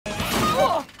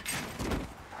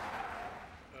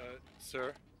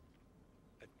sir.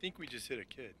 I think we just hit a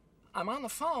kid. I'm on the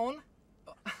phone.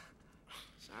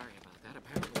 Sorry about that.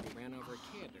 Apparently we ran over a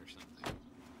kid or something.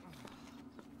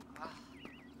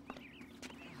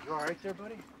 You all right there,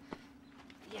 buddy?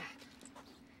 Yeah.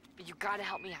 But you gotta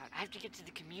help me out. I have to get to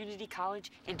the community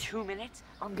college in 2 minutes.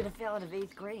 I'm gonna fail out of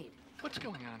 8th grade. What's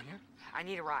going on here? I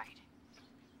need a ride.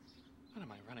 What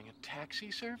am I, running a taxi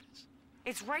service?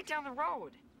 It's right down the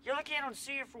road. You're lucky I don't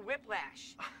sue you for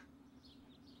whiplash.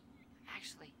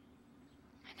 Actually,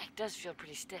 my neck does feel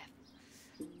pretty stiff.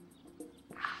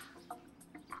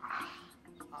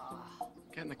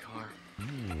 Get in the car.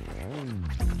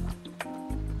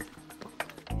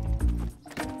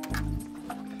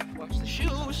 Watch the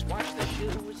shoes, watch the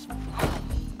shoes.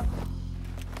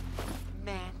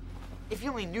 Man, if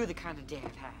you only knew the kind of day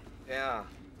I've had. Yeah.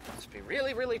 Must be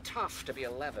really, really tough to be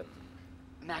 11.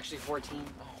 I'm actually 14.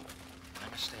 Oh, my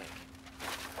mistake.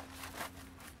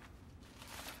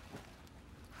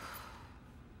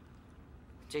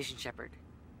 Jason Shepard.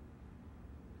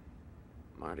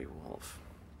 Marty Wolf.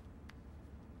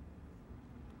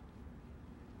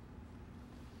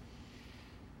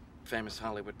 Famous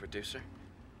Hollywood producer.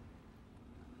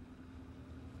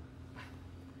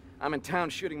 I'm in town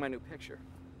shooting my new picture.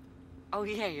 Oh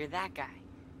yeah, you're that guy.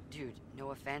 Dude,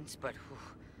 no offense, but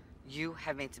you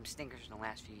have made some stinkers in the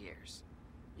last few years.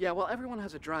 Yeah, well, everyone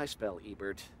has a dry spell,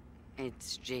 Ebert.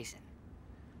 It's Jason.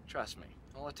 Trust me,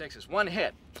 all it takes is one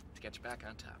hit to get you back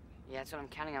on top. Yeah, that's what I'm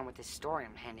counting on with this story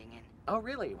I'm handing in. Oh,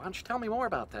 really? Why don't you tell me more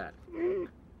about that? I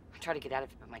tried to get out of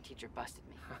it, but my teacher busted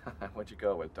me. What'd you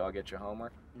go with? Dog ate your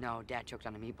homework? No, Dad choked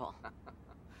on a meatball.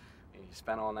 You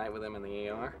spent all night with him in the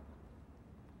ER?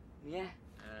 Yeah.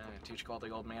 Teacher called the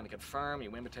old man to confirm.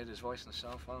 You imitated his voice on the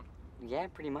cell phone? Yeah,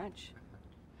 pretty much.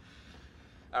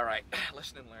 All right,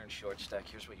 listen and learn, short stack.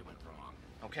 Here's where you went wrong,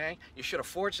 okay? You should have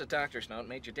forged the doctor's note,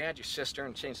 made your dad your sister,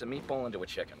 and changed the meatball into a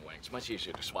chicken wing. It's much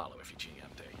easier to swallow if you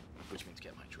GMD, which means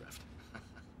get my drift.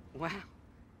 Wow,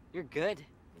 you're good.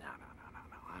 No,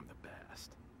 I'm the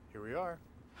best. Here we are.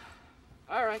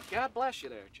 All right, God bless you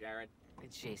there, Jared.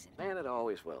 It's Jason. And it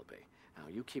always will be. Now,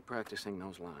 you keep practicing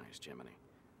those lines, Jiminy.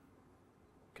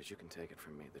 Because you can take it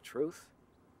from me. The truth,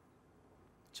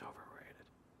 it's overrated.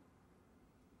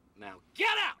 Now,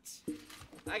 get out!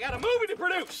 I got a movie to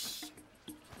produce!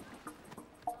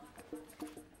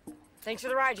 Thanks for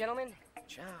the ride, gentlemen.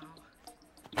 Ciao.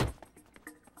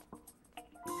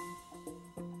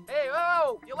 Hey,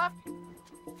 oh, you left me.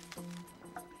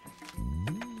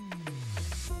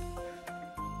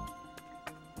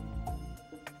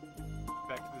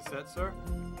 Back to the set, sir.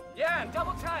 Yeah, and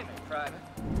double time it, Private.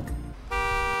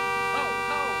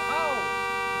 Ho!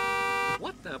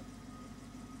 What the?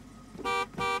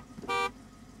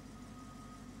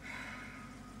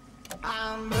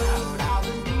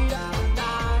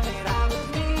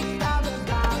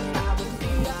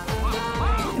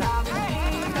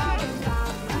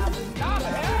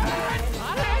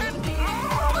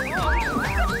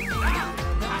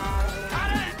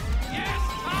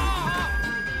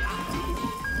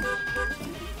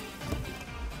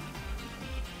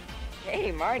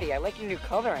 Hey, Marty, I like your new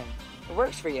coloring. It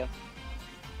works for you.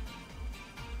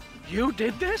 You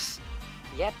did this?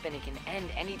 Yep, and it can end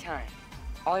anytime.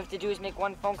 All I have to do is make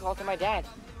one phone call to my dad.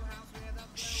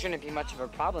 Shouldn't be much of a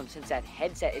problem since that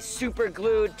headset is super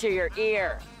glued to your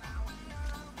ear.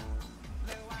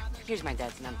 Here's my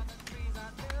dad's number.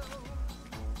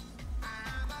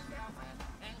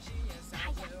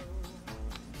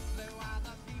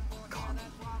 Call me.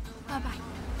 Bye-bye.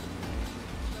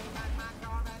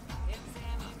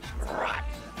 Rotten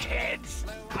kids.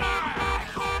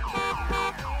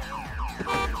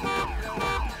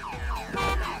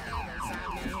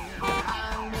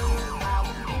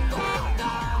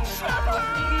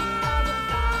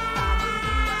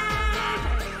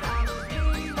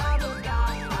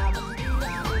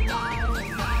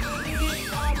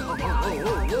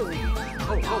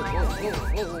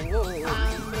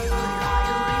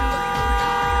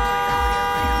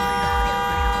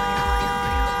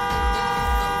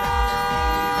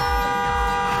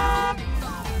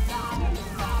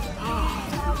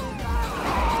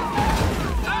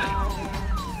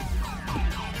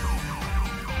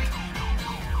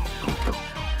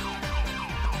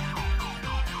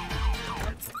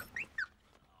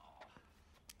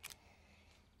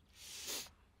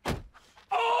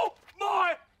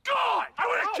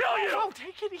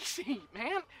 Take it easy,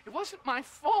 man. It wasn't my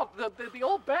fault. The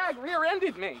old bag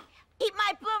rear-ended me. Eat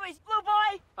my bloomies, blue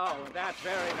boy! Oh, that's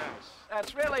very nice.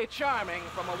 That's really charming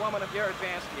from a woman of your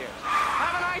advanced years.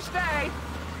 Have a nice day.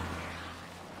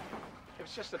 It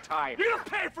was just a tire. You're gonna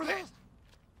pay for this!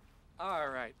 All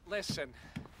right, listen.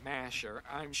 Masher,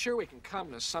 I'm sure we can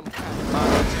come to some kind of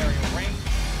monetary arrangement,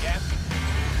 yes?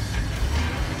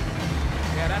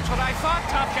 Yeah, that's what I thought,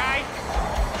 tough guy.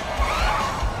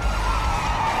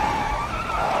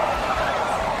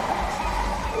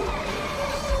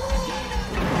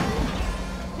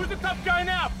 Who's the tough guy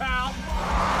now, pal?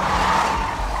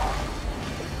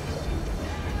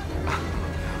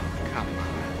 Come on.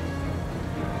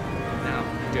 No,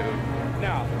 dude.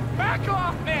 No. Back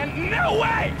off, man! No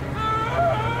way!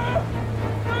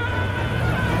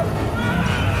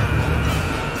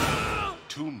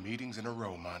 2 meetings in a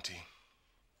row, Monty.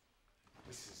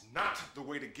 This is not the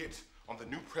way to get on the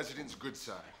new president's good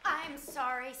side. I'm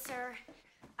sorry, sir.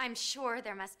 I'm sure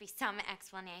there must be some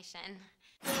explanation.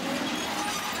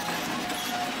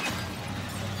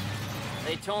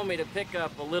 They told me to pick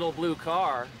up a little blue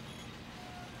car.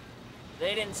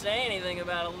 They didn't say anything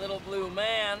about a little blue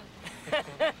man.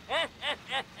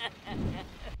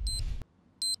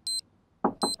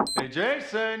 Hey,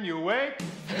 Jason, you awake?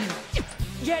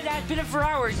 Yeah, Dad, been up for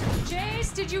hours.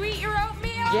 Jace, did you eat your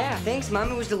oatmeal? Yeah, thanks,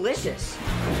 Mom. It was delicious.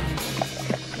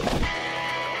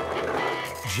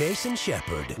 Jason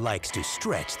Shepard likes to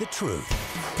stretch the truth.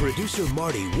 Producer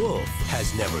Marty Wolf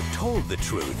has never told the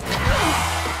truth.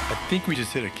 I think we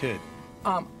just hit a kid.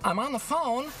 I'm on the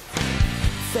phone.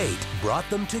 Fate brought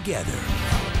them together,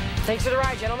 Thanks for the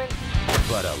ride, gentlemen.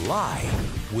 but a lie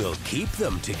will keep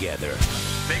them together.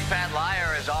 Big Fat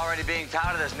Liar is already being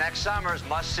touted as next summer's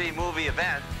must-see movie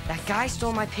event. That guy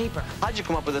stole my paper. How'd you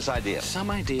come up with this idea?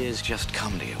 Some ideas just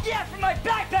come to you. Yeah, from my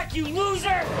backpack, you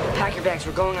loser! Pack your bags,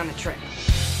 we're going on a trip.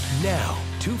 Now,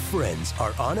 2 friends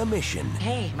are on a mission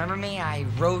Hey, remember me? I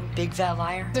wrote Big Fat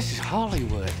Liar. This is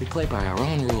Hollywood. We play by our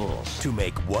own rules. to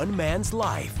make one man's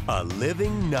life a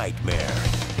living nightmare.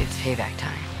 It's payback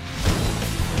time.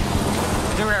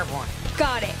 They're airborne.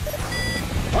 Got it.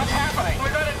 What's happening? We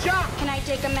gotta jump! Can I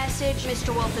take a message?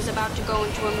 Mr. Wolf is about to go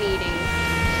into a meeting.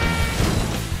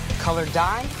 Color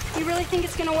dye? You really think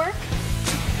it's gonna work?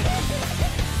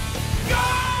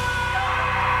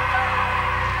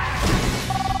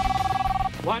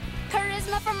 What?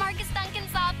 Charisma from Marcus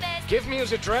Duncan's office. Give me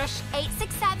his address.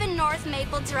 867 North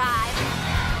Maple Drive.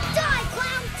 Die,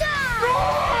 clown,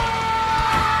 die!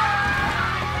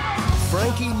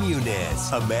 Frankie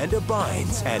Muniz, Amanda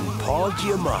Bynes, and Paul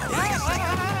Giamatti.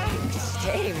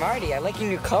 Hey, Marty, I like your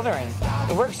new coloring.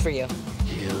 It works for you.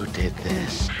 You did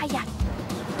this. Hiya.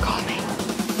 Call me.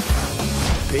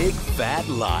 Big Fat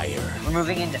Liar. We're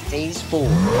moving into phase 4.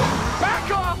 Back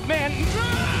off, man!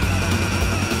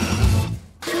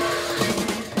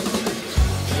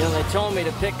 You know, they told me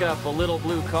to pick up a little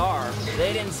blue car.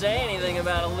 They didn't say anything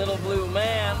about a little blue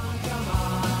man.